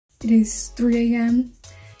It is 3 a.m.,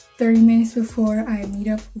 30 minutes before I meet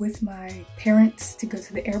up with my parents to go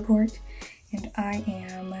to the airport, and I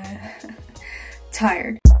am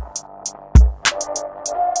tired.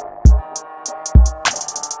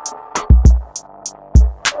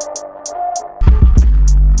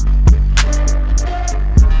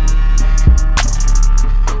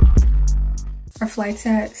 Our flight's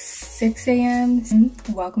at 6 a.m.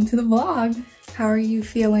 Welcome to the vlog. How are you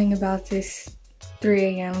feeling about this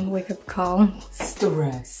 3 a.m. wake up call?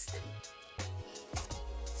 Stressed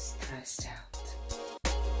out.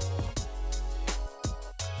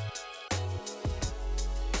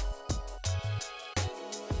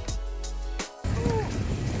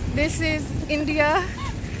 This is India,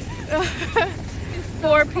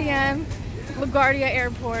 4 p.m. LaGuardia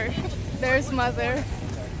Airport. There's Mother.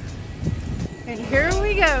 And here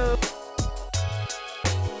we go.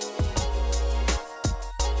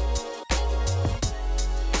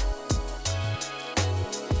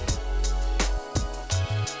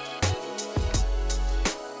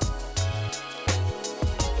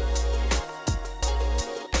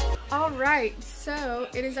 Alright, so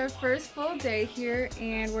it is our first full day here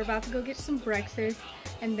and we're about to go get some breakfast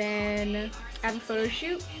and then have a photo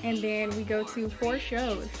shoot and then we go to 4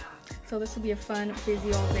 shows. So this will be a fun,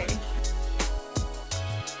 busy all day.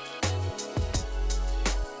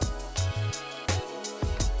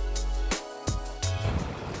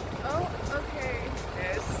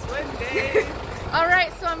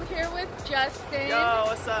 Alright, so I'm here with Justin. Yo,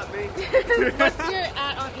 what's up, B? What's your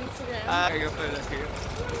at on Instagram? I got put it up here.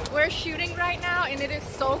 We're shooting right now and it is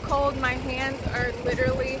so cold. My hands are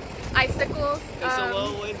literally icicles. It's a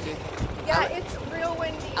little windy. Yeah, it's real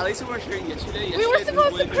windy. At least we weren't shooting yesterday. We were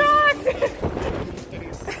supposed to cross!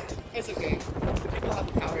 It's okay. The people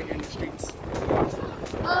have the power here in the streets.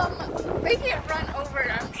 They get run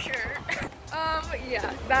over, I'm sure.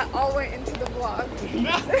 Yeah, that all went into the vlog.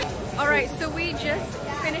 Alright, so we just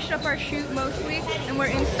finished up our shoot mostly, and we're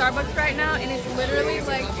in Starbucks right now, and it's literally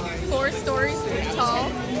like 4 stories tall.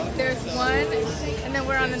 There's one, and then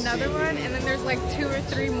we're on another one, and then there's like 2 or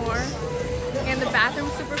 3 more. And the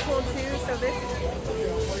bathroom's super cool too, so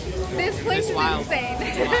this place is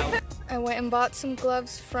insane. I went and bought some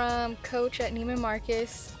gloves from Coach at Neiman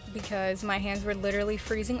Marcus because my hands were literally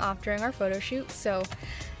freezing off during our photo shoot, so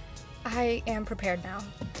I am prepared now.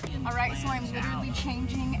 Alright, so I'm literally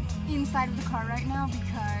changing inside of the car right now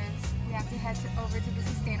because we have to head over to the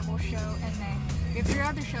Sustainable show and then we have 3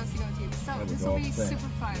 other shows to go to. So this will be super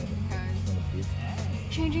fun because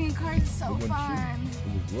changing in cars is so fun.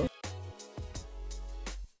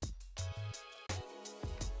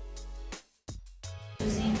 It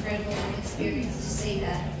was an incredible experience to see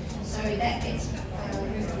that. So that gets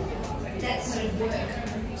that sort of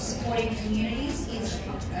work, supporting communities, is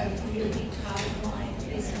a really big part of my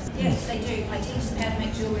business. Yes, they do. I teach them how to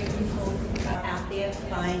make jewellery out there,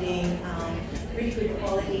 finding really good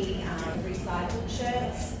quality recycled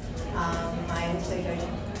shirts. I also go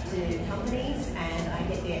to companies and I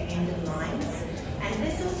get their end of lines. And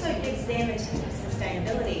this also gives them a tip of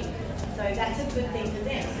sustainability. So that's a good thing for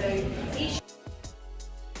them. So each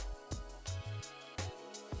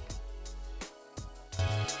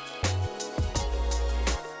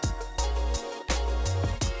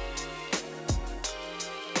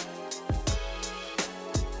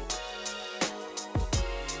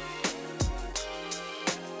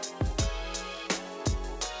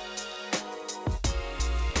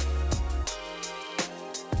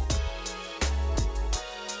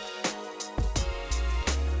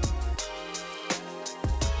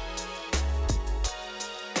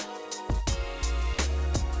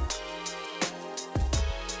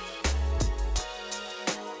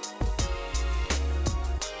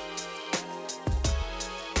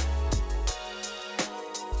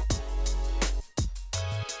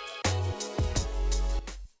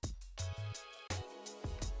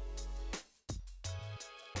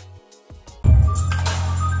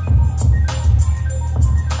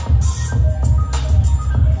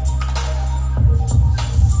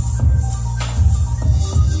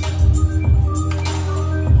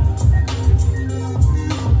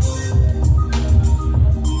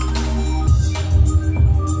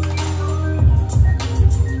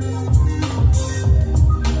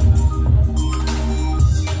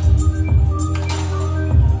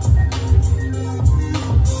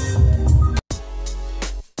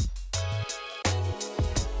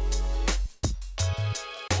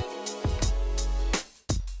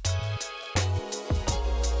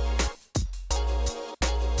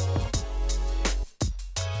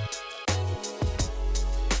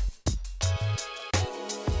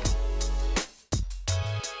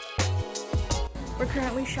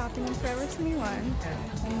currently shopping in Forever 21.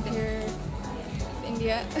 I'm here in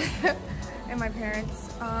India and my parents.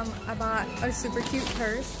 I bought a super cute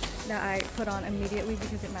purse that I put on immediately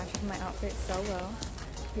because it matches my outfit so well.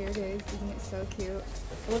 Here it is, isn't it so cute?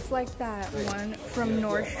 It looks like that one from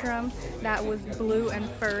Nordstrom that was blue and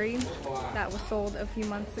furry that was sold a few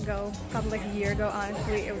months ago, probably like a year ago,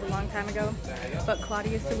 honestly. It was a long time ago. But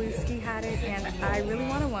Claudia Salewski had it and I really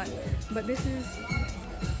wanted one. But this is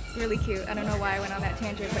really cute. I don't know why I went on that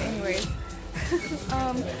tangent, but anyways.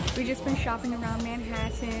 We just been shopping around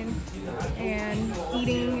Manhattan and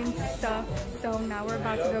eating and stuff, so now we're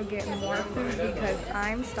about to go get more food because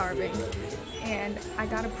I'm starving. And I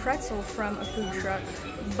got a pretzel from a food truck,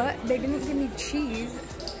 but they didn't give me cheese,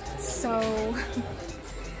 so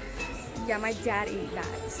yeah, my dad ate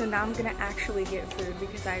that. So now I'm gonna actually get food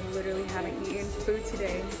because I literally haven't eaten food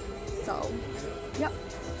today. So yep.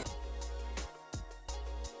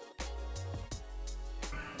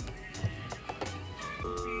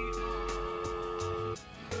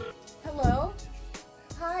 Hello?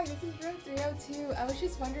 Hi, this is room 302. I was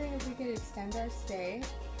just wondering if we could extend our stay.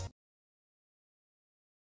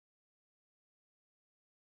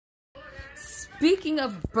 Speaking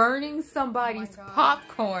of burning somebody's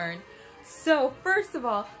popcorn, so first of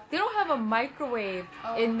all, they don't have a microwave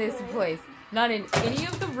in this place. Not in any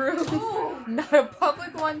of the rooms, not a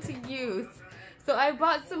public one to use. So I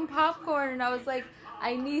bought some popcorn and I was like,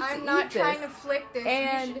 I need to eat this. I'm not trying to flick this.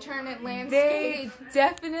 And you should turn it landscape.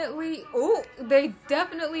 They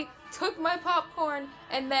definitely took my popcorn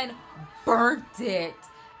and then burnt it.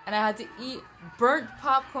 And I had to eat burnt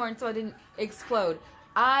popcorn so I didn't explode.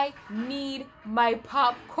 I need my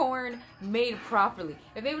popcorn made properly.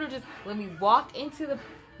 If they would have just let me walk into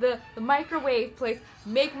the microwave place,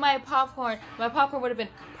 make my popcorn would have been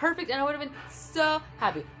perfect and I would have been so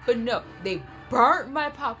happy. But no, they burnt my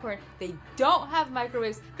popcorn. They don't have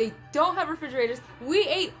microwaves. They don't have refrigerators. We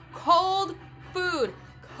ate cold food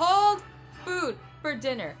for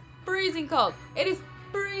dinner. Freezing cold. It is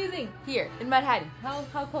freezing here in Manhattan. How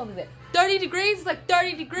cold is it? 30 degrees? It's like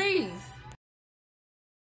 30 degrees.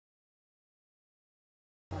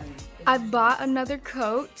 I bought another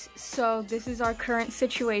coat, so this is our current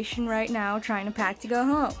situation right now, trying to pack to go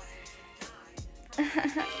home.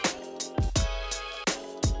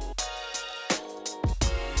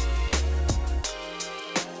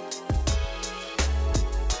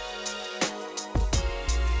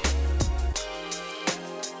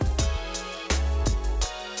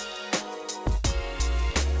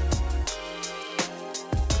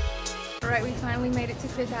 Alright, we finally made it to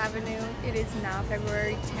 5th Avenue. It is now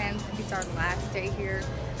February 10th. It's our last day here.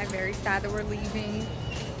 I'm very sad that we're leaving,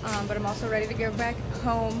 but I'm also ready to go back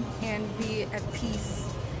home and be at peace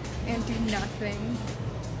and do nothing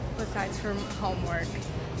besides from homework.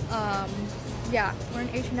 Yeah, we're in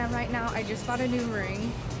H&M right now. I just bought a new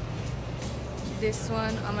ring. This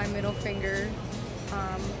one on my middle finger.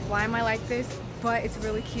 Why am I like this? But it's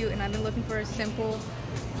really cute and I've been looking for a simple,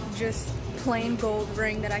 just plain gold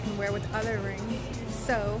ring that I can wear with other rings.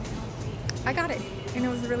 So I got it and it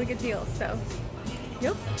was a really good deal. So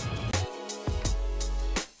yep.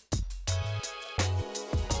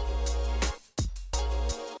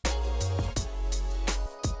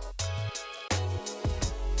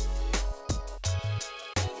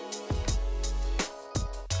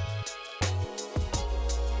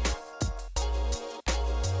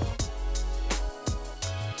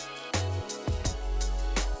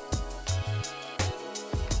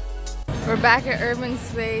 We're back at Urban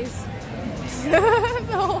Space. The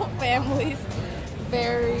whole family's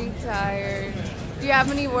very tired. Do you have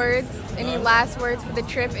any words, any last words for the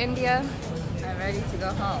trip, India? I'm ready to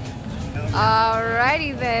go home.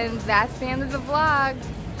 Alrighty then, that's the end of the vlog.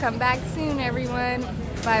 Come back soon, everyone.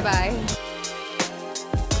 Bye-bye.